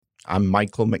I'm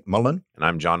Michael McMullen. And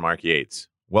I'm John Mark Yates.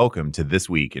 Welcome to This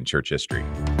Week in Church History.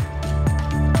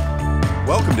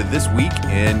 Welcome to This Week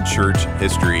in Church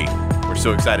History. We're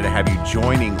so excited to have you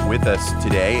joining with us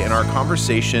today in our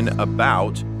conversation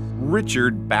about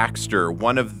Richard Baxter,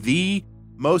 one of the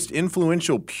most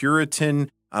influential Puritan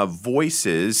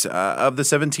voices of the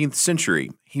 17th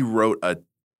century. He wrote a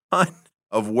ton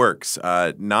of works,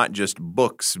 not just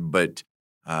books, but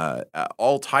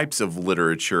all types of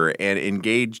literature, and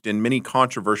engaged in many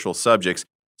controversial subjects.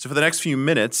 So for the next few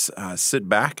minutes, sit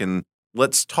back and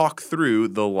let's talk through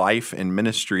the life and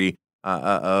ministry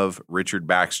of Richard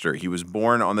Baxter. He was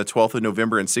born on the 12th of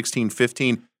November in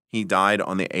 1615. He died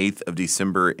on the 8th of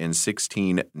December in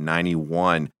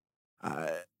 1691.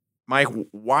 Mike,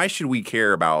 why should we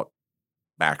care about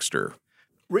Baxter?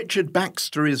 Richard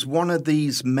Baxter is one of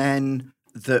these men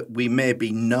that we maybe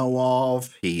know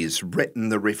of. He's written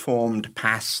The Reformed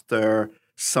Pastor.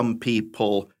 Some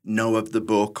people know of the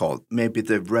book, or maybe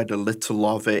they've read a little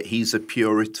of it. He's a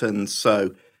Puritan,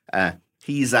 so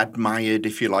he's admired,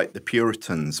 if you like, the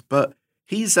Puritans. But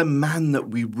he's a man that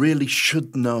we really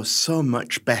should know so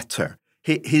much better.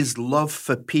 His love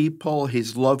for people,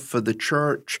 his love for the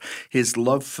church, his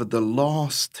love for the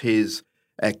lost, his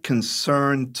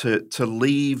concern to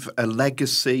leave a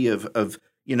legacy of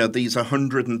these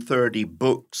 130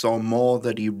 books or more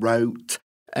that he wrote.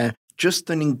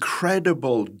 Just an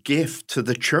incredible gift to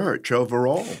the church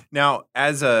overall. Now,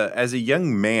 as a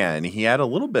young man, he had a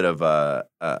little bit of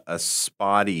a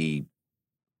spotty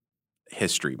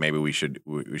history. Maybe we should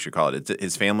call it.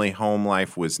 His family home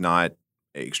life was not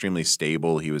extremely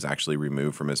stable. He was actually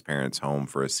removed from his parents' home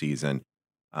for a season,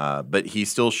 but he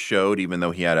still showed, even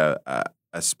though he had a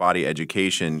spotty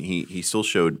education, he still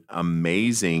showed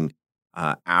amazing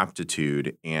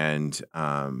aptitude, and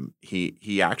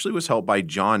he actually was helped by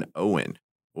John Owen.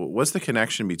 What's the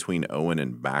connection between Owen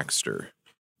and Baxter?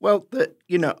 Well,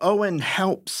 Owen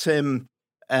helps him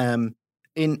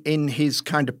in his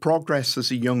kind of progress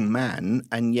as a young man,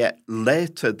 and yet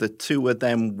later the two of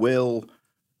them will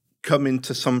come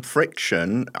into some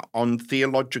friction on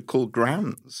theological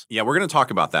grounds. Yeah, we're going to talk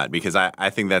about that because I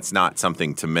think that's not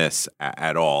something to miss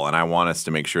at all, and I want us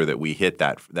to make sure that we hit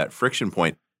that friction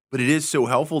point. But it is so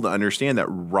helpful to understand that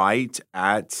right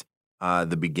at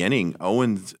the beginning,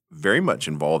 Owen's very much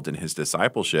involved in his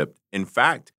discipleship. In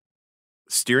fact,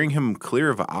 steering him clear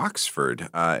of Oxford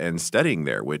and studying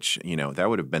there, which, that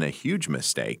would have been a huge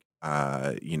mistake,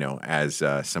 as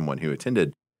someone who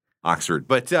attended Oxford.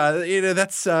 But,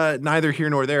 that's neither here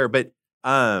nor there. But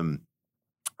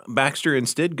Baxter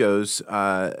instead goes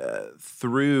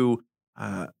through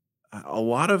a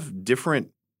lot of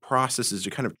different processes to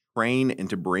kind of train and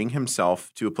to bring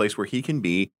himself to a place where he can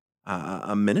be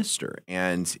a minister.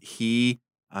 And he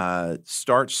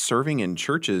starts serving in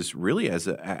churches really as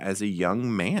a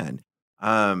young man.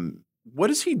 What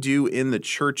does he do in the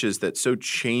churches that so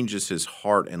changes his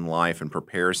heart and life and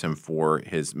prepares him for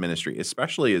his ministry,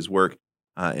 especially his work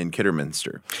in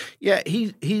Kidderminster? Yeah,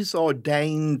 he's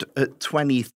ordained at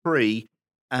 23.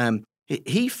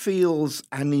 He feels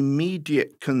an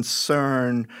immediate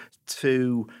concern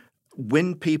to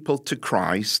win people to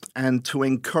Christ and to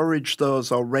encourage those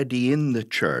already in the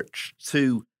church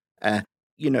to,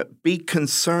 be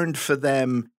concerned for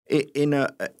them in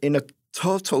a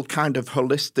total kind of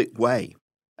holistic way.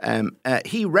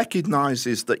 He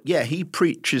recognizes that, he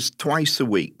preaches twice a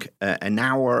week, an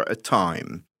hour at a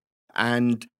time,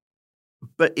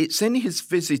 but it's in his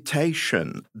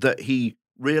visitation that he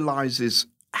realizes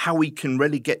how he can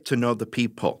really get to know the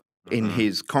people in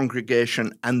his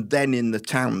congregation and then in the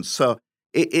town. So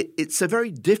it's a very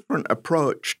different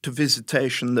approach to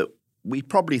visitation that we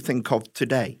probably think of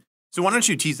today. So why don't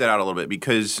you tease that out a little bit?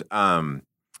 Because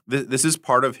this is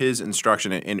part of his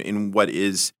instruction in what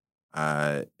is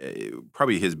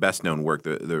probably his best-known work,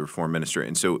 the Reformed Minister.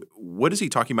 And so what is he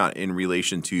talking about in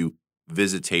relation to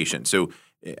visitation? So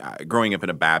growing up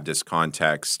in a Baptist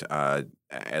context,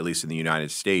 at least in the United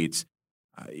States,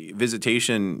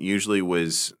 visitation usually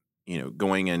was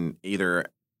going and either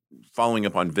following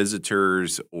up on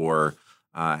visitors or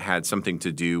had something to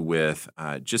do with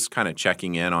just kind of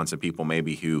checking in on some people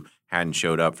maybe who hadn't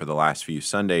showed up for the last few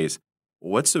Sundays.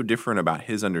 What's so different about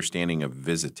his understanding of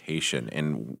visitation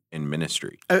in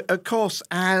ministry? Of course,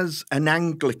 as an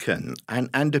Anglican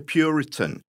and a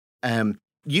Puritan,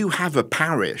 you have a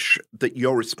parish that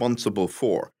you're responsible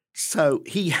for. So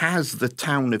he has the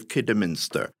town of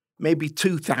Kidderminster, maybe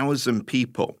 2,000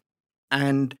 people,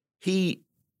 and he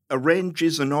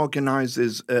arranges and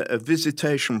organizes a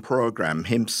visitation program.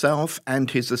 Himself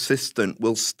and his assistant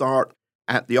will start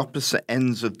at the opposite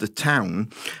ends of the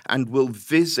town and will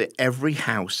visit every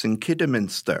house in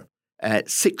Kidderminster.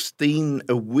 16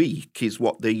 a week is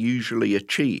what they usually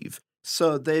achieve.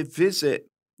 So they visit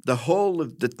the whole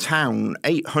of the town,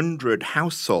 800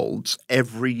 households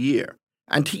every year.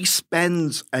 And he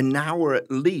spends an hour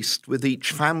at least with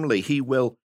each family. He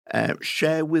will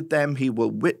share with them, he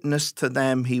will witness to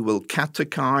them, he will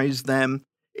catechize them.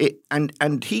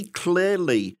 And he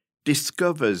clearly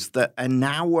discovers that an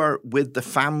hour with the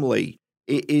family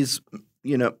is,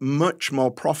 much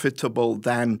more profitable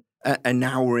than an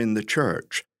hour in the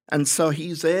church. And so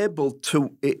he's able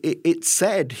to, it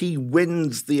said he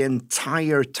wins the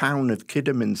entire town of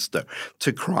Kidderminster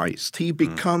to Christ. He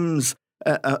becomes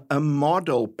a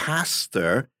model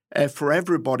pastor for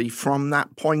everybody from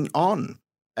that point on.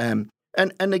 And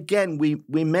again, we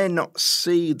may not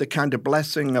see the kind of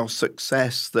blessing or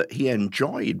success that he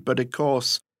enjoyed, but of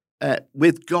course,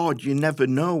 with God, you never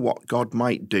know what God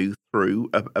might do through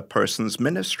a person's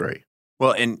ministry.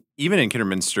 Well, and even in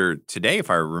Kidderminster today, if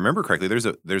I remember correctly,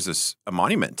 there's a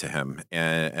monument to him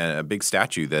and a big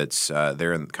statue that's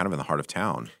there kind of in the heart of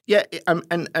town. Yeah,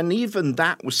 and even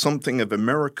that was something of a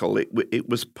miracle. It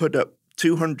was put up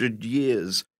 200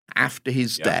 years after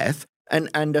his death,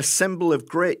 and a symbol of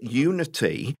great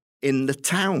unity in the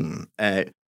town.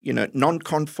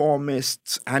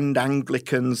 Nonconformists and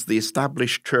Anglicans, the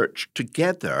established church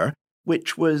together,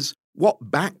 which was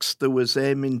what Baxter was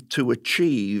aiming to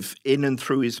achieve in and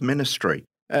through his ministry,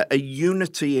 a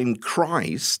unity in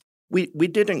Christ. We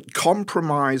didn't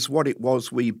compromise what it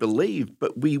was we believed,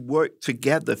 but we worked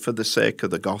together for the sake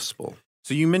of the gospel.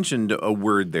 So you mentioned a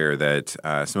word there that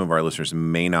some of our listeners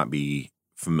may not be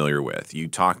familiar with. You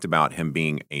talked about him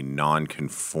being a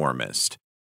nonconformist.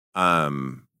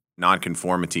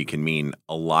 Nonconformity can mean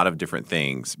a lot of different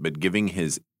things, but giving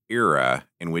his era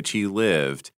in which he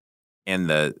lived and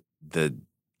the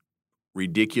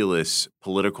ridiculous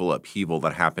political upheaval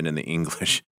that happened in the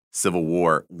English Civil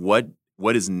War, what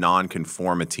does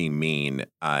nonconformity mean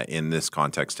in this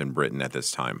context in Britain at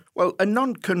this time? Well, a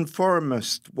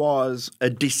nonconformist was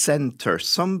a dissenter,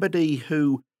 somebody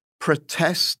who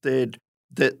protested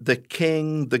the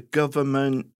king, the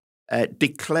government,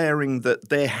 declaring that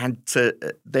they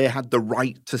had the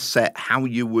right to set how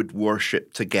you would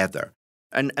worship together.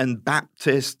 And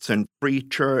Baptists and Free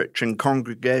Church and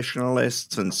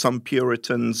Congregationalists and some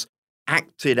Puritans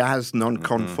acted as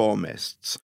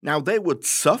nonconformists. Now, they would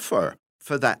suffer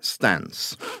for that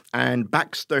stance. And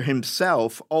Baxter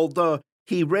himself, although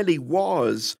he really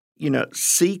was,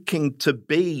 seeking to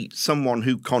be someone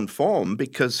who conformed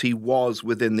because he was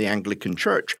within the Anglican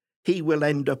Church, he will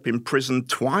end up in prison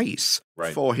twice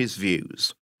for his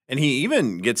views. And he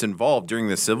even gets involved during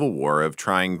the Civil War of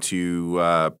trying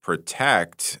to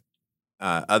protect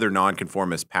other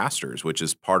nonconformist pastors, which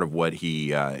is part of what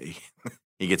he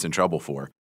gets in trouble for.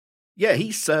 Yeah,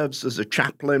 he serves as a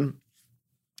chaplain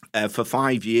for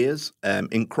 5 years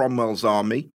in Cromwell's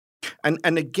army.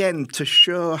 And again, to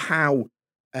show how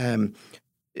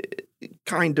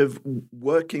kind of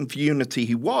working for unity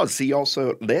he was, he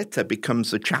also later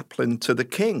becomes a chaplain to the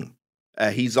king.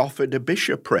 He's offered a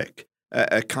bishopric.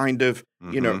 A kind of,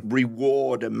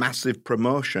 reward, a massive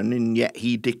promotion, and yet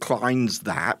he declines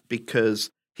that because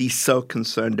he's so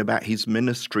concerned about his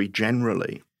ministry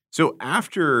generally. So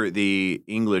after the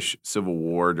English Civil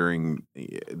War, during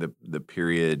the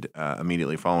period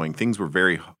immediately following, things were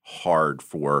very hard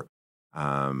for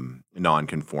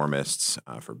nonconformists,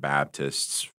 for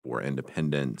Baptists, for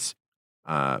independents,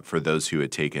 for those who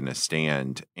had taken a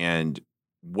stand. And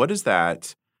what does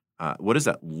that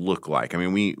look like? I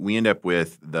mean, we end up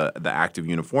with the Act of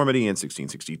Uniformity in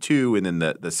 1662, and then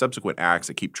the subsequent acts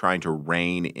that keep trying to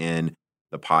rein in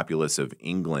the populace of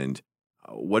England.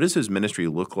 What does his ministry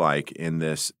look like in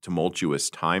this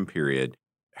tumultuous time period?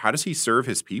 How does he serve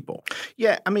his people?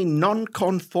 Yeah, I mean,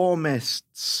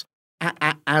 nonconformists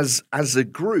as a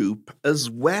group, as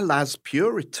well as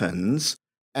Puritans,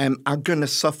 are going to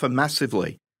suffer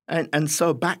massively. And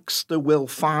so Baxter will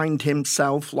find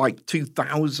himself, like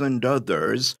 2,000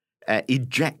 others,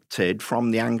 ejected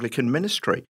from the Anglican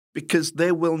ministry because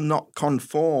they will not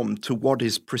conform to what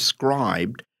is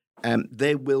prescribed.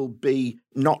 They will be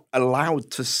not allowed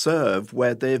to serve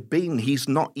where they've been. He's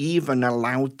not even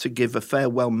allowed to give a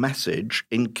farewell message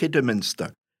in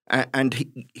Kidderminster.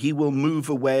 And he will move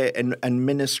away and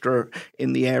minister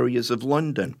in the areas of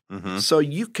London. Mm-hmm. So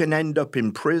you can end up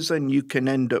in prison. You can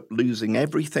end up losing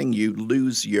everything. You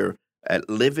lose your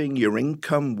living, your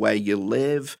income, where you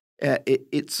live.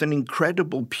 It's an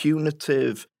incredible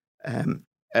punitive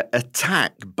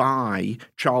attack by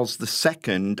Charles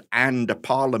II and a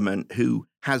parliament who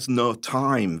has no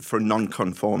time for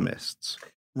nonconformists.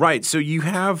 Right. So you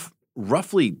have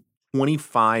roughly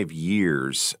 25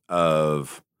 years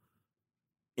of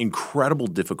incredible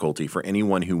difficulty for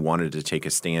anyone who wanted to take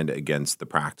a stand against the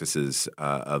practices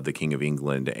of the King of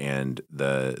England and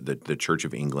the Church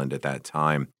of England at that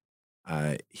time.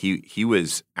 He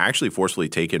was actually forcefully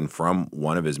taken from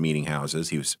one of his meeting houses.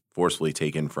 He was forcefully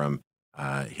taken from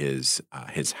his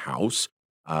house,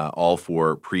 all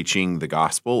for preaching the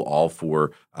gospel, all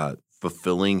for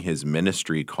fulfilling his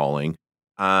ministry calling.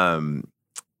 In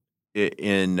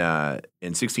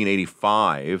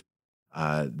 1685,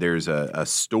 there's a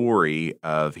story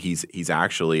of he's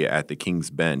actually at the King's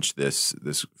Bench, this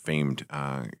famed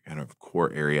kind of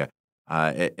court area,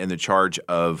 in the charge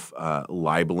of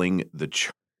libeling the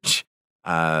church,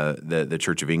 the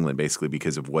Church of England, basically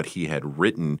because of what he had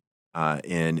written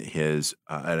in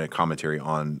a commentary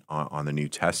on the New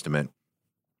Testament,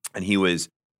 and he's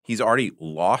already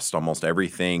lost almost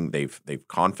everything. They've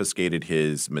confiscated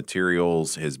his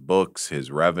materials, his books,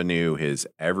 his revenue, his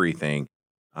everything.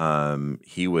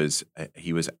 He was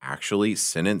actually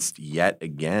sentenced yet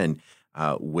again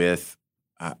with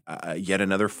yet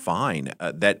another fine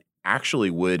that actually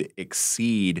would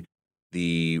exceed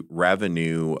the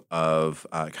revenue of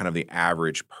kind of the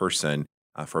average person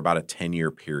for about a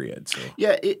 10-year period. So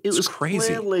yeah, it was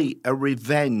crazy. Clearly a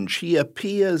revenge. He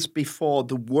appears before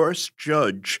the worst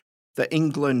judge that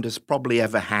England has probably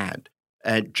ever had,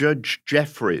 Judge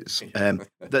Jeffreys,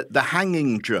 the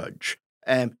hanging judge.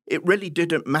 It really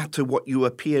didn't matter what you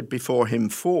appeared before him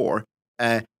for.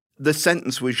 The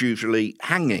sentence was usually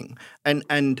hanging.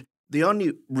 And the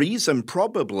only reason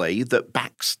probably that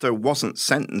Baxter wasn't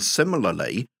sentenced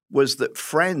similarly was that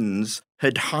Friends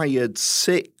had hired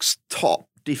 6 top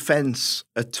defense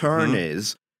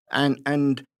attorneys,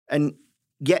 and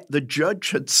yet the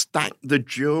judge had stacked the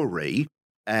jury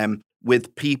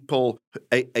with people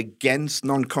against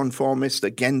nonconformists,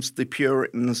 against the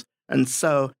Puritans, and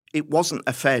so it wasn't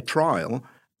a fair trial,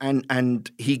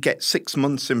 and he gets 6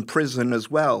 months in prison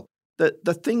as well.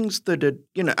 The things that had,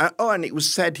 and it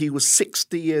was said he was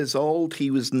 60 years old.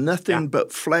 He was nothing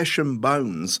but flesh and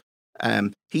bones.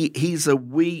 He's a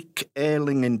weak,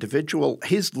 ailing individual.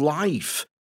 His life,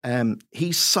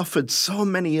 he suffered so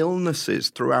many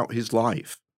illnesses throughout his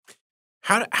life.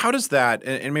 How does that,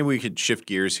 and maybe we could shift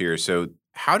gears here. So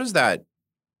how does that,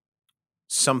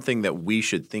 something that we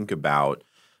should think about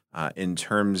in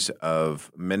terms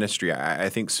of ministry? I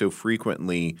think so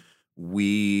frequently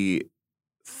we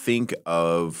think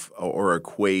of or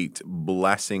equate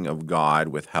blessing of God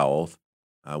with health.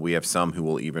 We have some who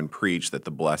will even preach that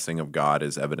the blessing of God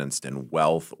is evidenced in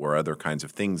wealth or other kinds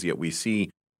of things, yet we see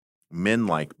men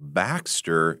like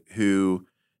Baxter who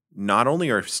not only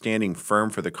are standing firm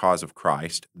for the cause of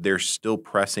Christ, they're still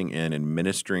pressing in and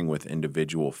ministering with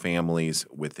individual families,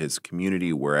 with his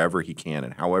community, wherever he can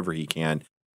and however he can,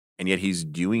 and yet he's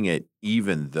doing it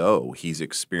even though he's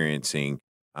experiencing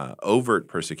overt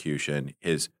persecution.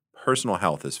 His personal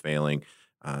health is failing.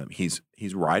 He's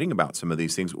writing about some of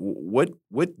these things.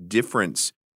 What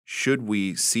difference should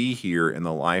we see here in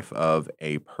the life of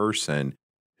a person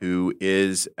who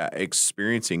is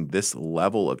experiencing this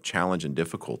level of challenge and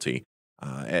difficulty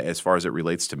as far as it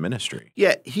relates to ministry?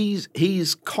 Yeah,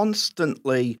 he's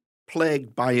constantly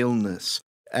plagued by illness.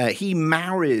 He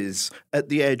marries at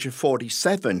the age of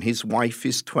 47. His wife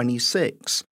is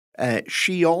 26.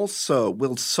 She also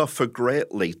will suffer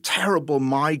greatly, terrible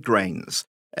migraines,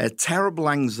 terrible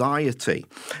anxiety.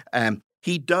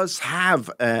 He does have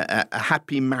a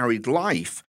happy married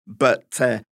life, but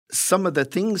some of the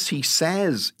things he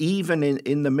says, even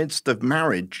in the midst of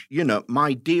marriage,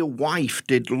 my dear wife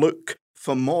did look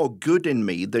for more good in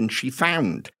me than she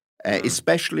found,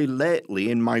 especially lately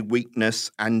in my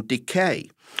weakness and decay.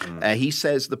 He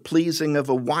says the pleasing of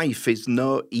a wife is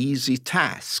no easy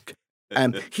task.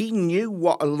 He knew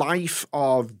what a life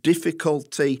of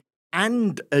difficulty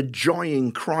and a joy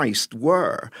in Christ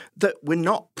were, that we're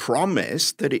not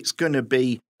promised that it's going to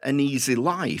be an easy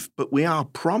life, but we are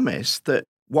promised that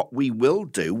what we will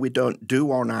do, we don't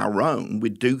do on our own, we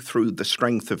do through the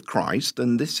strength of Christ,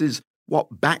 and this is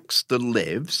what Baxter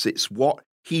lives, it's what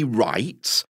he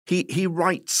writes. He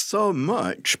writes so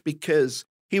much because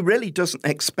he really doesn't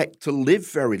expect to live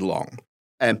very long.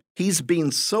 He's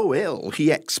been so ill,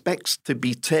 he expects to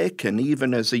be taken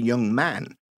even as a young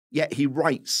man. Yet he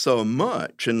writes so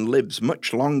much and lives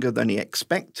much longer than he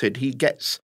expected. He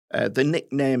gets the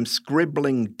nickname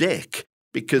Scribbling Dick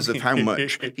because of how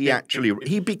much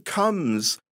he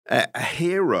becomes a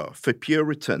hero for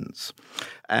Puritans.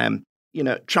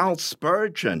 Charles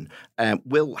Spurgeon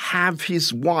will have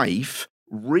his wife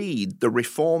read the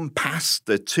Reformed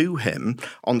pastor to him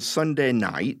on Sunday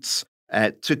nights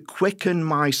to quicken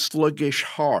my sluggish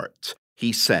heart,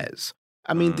 he says.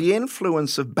 I mean, the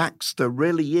influence of Baxter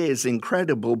really is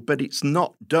incredible, but it's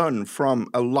not done from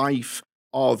a life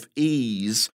of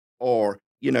ease or,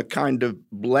 kind of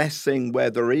blessing where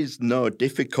there is no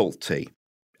difficulty.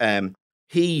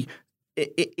 He,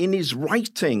 in his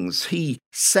writings, he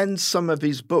sends some of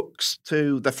his books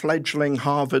to the fledgling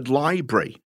Harvard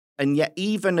Library. And yet,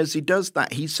 even as he does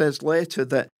that, he says later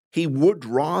that he would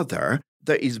rather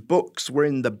that his books were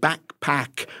in the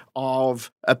backpack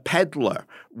of a peddler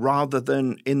rather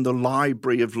than in the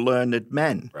library of learned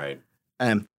men. Right.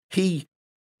 He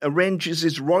arranges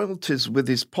his royalties with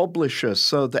his publisher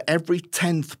so that every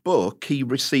 10th book he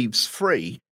receives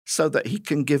free so that he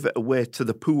can give it away to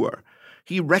the poor.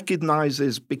 He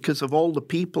recognizes, because of all the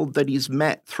people that he's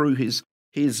met through his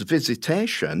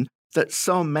visitation, that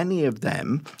so many of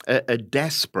them are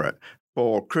desperate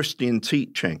for Christian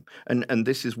teaching. And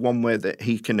this is one way that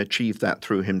he can achieve that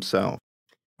through himself.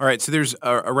 All right, so there's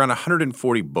around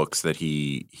 140 books that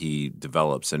he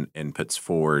develops and puts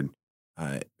forward.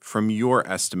 From your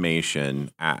estimation,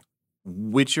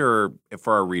 which are,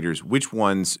 for our readers, which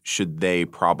ones should they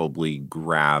probably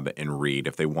grab and read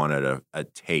if they wanted a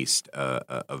taste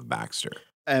of Baxter?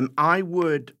 I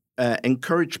would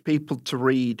encourage people to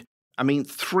read,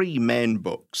 three main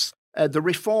books. The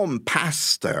Reformed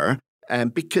Pastor,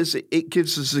 because it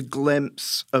gives us a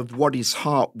glimpse of what his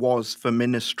heart was for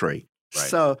ministry. Right.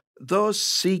 So those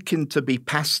seeking to be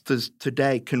pastors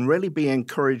today can really be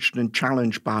encouraged and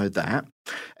challenged by that.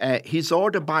 His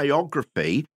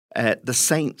autobiography, The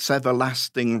Saints'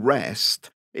 Everlasting Rest,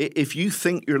 if you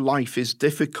think your life is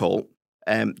difficult,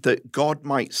 that God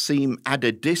might seem at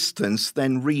a distance,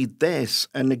 then read this.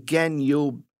 And again,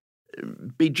 you'll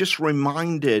be just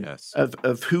reminded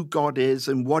of who God is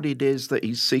and what it is that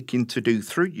he's seeking to do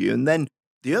through you. And then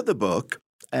the other book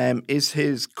is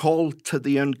his Call to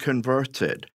the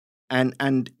Unconverted.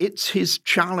 And it's his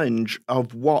challenge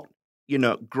of what,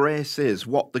 grace is,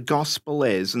 what the gospel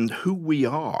is, and who we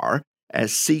are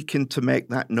as seeking to make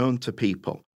that known to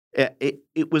people.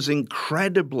 It was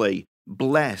incredibly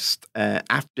blessed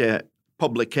after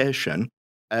publication.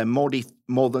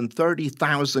 More than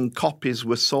 30,000 copies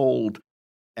were sold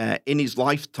in his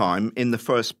lifetime in the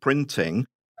first printing.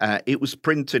 It was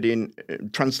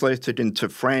translated into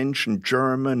French and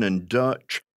German and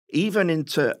Dutch, even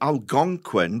into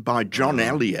Algonquin by John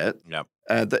Eliot,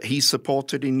 that he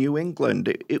supported in New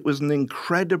England. It was an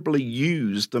incredibly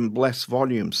used and blessed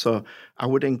volume. So I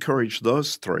would encourage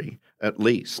those three at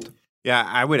least. Yeah,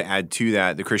 I would add to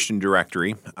that the Christian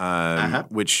Directory,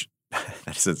 which that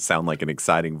doesn't sound like an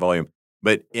exciting volume.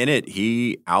 But in it,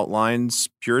 he outlines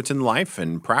Puritan life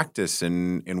and practice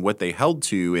and what they held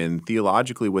to, and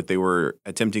theologically what they were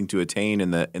attempting to attain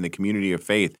in the community of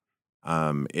faith.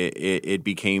 It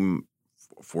became,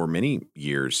 for many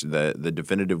years, the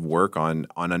definitive work on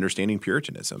understanding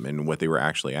Puritanism and what they were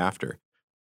actually after.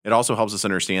 It also helps us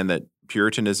understand that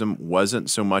Puritanism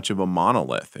wasn't so much of a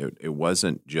monolith. It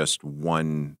wasn't just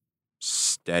one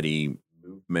steady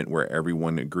movement where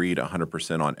everyone agreed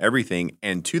 100% on everything.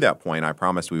 And to that point, I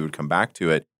promised we would come back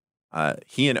to it.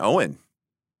 He and Owen,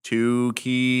 two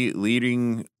key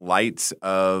leading lights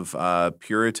of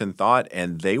Puritan thought,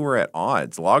 and they were at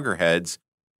odds, loggerheads,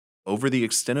 over the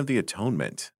extent of the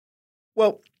atonement.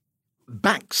 Well,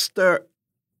 Baxter,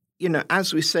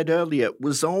 as we said earlier,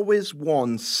 was always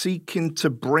one seeking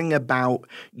to bring about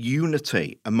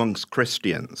unity amongst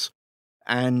Christians.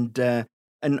 And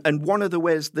one of the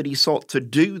ways that he sought to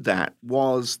do that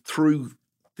was through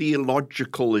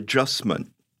theological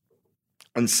adjustment.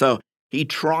 And so he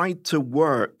tried to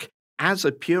work as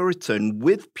a Puritan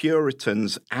with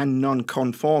Puritans and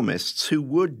nonconformists who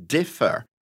would differ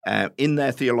in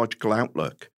their theological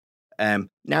outlook.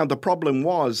 Now, the problem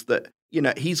was that,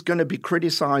 he's going to be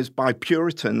criticized by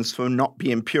Puritans for not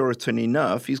being Puritan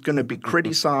enough. He's going to be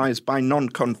criticized by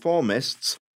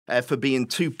nonconformists for being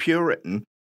too Puritan.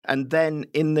 And then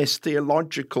in this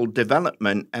theological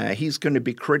development, he's going to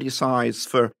be criticized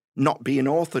for not being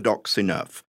orthodox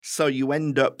enough. So you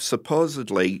end up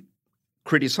supposedly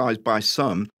criticized by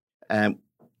some,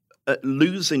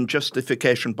 losing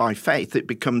justification by faith. It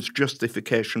becomes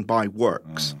justification by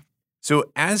works.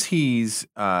 So as he's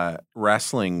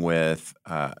wrestling with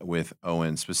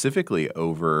Owen specifically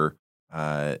over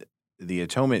the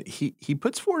atonement, he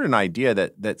puts forward an idea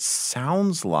that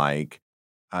sounds like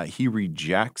he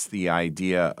rejects the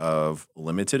idea of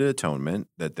limited atonement,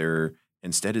 that there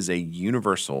instead is a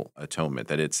universal atonement,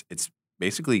 that it's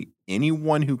basically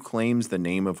anyone who claims the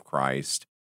name of Christ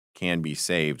can be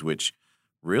saved, which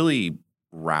really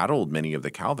rattled many of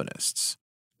the Calvinists.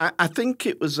 I think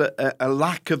it was a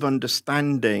lack of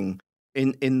understanding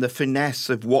in the finesse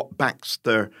of what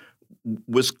Baxter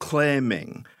was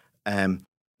claiming. And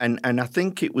I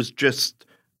think it was just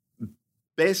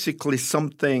basically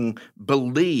something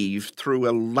believed through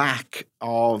a lack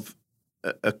of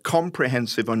a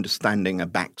comprehensive understanding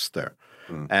of Baxter.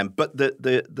 But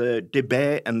the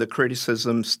debate and the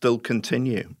criticism still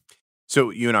continue. So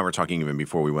you and I were talking even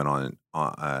before we went on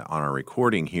our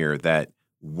recording here that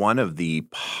one of the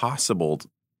possible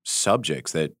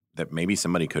subjects that maybe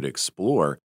somebody could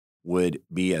explore would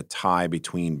be a tie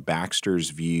between Baxter's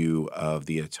view of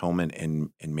the atonement and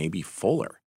maybe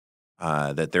Fuller.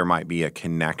 That there might be a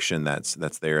connection that's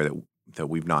there that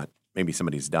we've not, maybe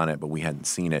somebody's done it, but we hadn't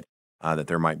seen it, that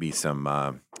there might be some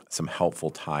helpful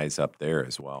ties up there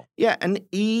as well. Yeah, and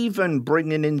even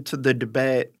bringing into the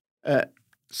debate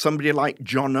somebody like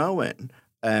John Owen,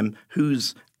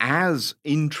 who's as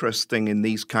interesting in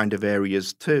these kind of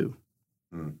areas too.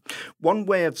 One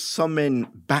way of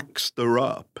summing Baxter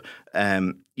up,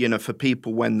 for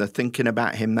people when they're thinking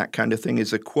about him, that kind of thing,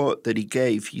 is a quote that he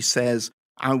gave. He says,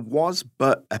 "I was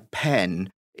but a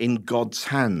pen in God's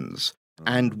hands,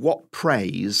 and what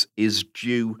praise is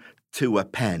due to a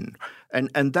pen?"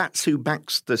 And that's who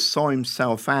Baxter saw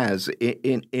himself as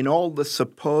in all the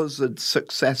supposed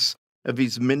success of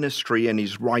his ministry and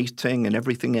his writing and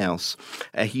everything else.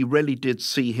 He really did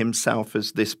see himself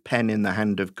as this pen in the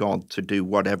hand of God to do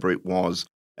whatever it was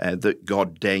that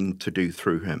God deigned to do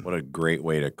through him. What a great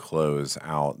way to close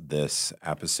out this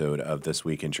episode of This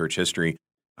Week in Church History.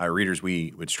 Readers,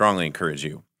 we would strongly encourage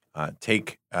you,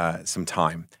 take some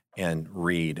time and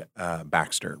read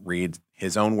Baxter. Read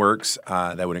his own works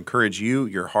that would encourage you,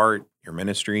 your heart, your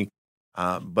ministry,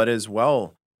 but as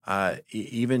well,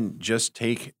 even just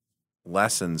take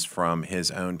lessons from his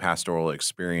own pastoral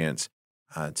experience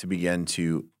to begin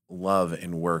to love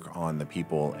and work on the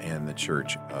people and the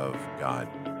church of God.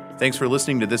 Thanks for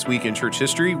listening to This Week in Church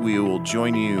History. We will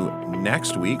join you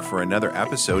next week for another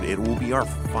episode. It will be our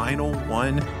final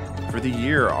one for the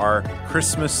year, our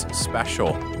Christmas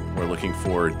special. We're looking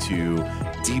forward to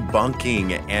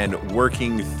debunking and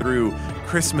working through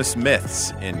Christmas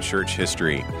myths in church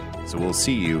history. So we'll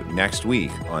see you next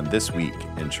week on This Week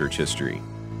in Church History.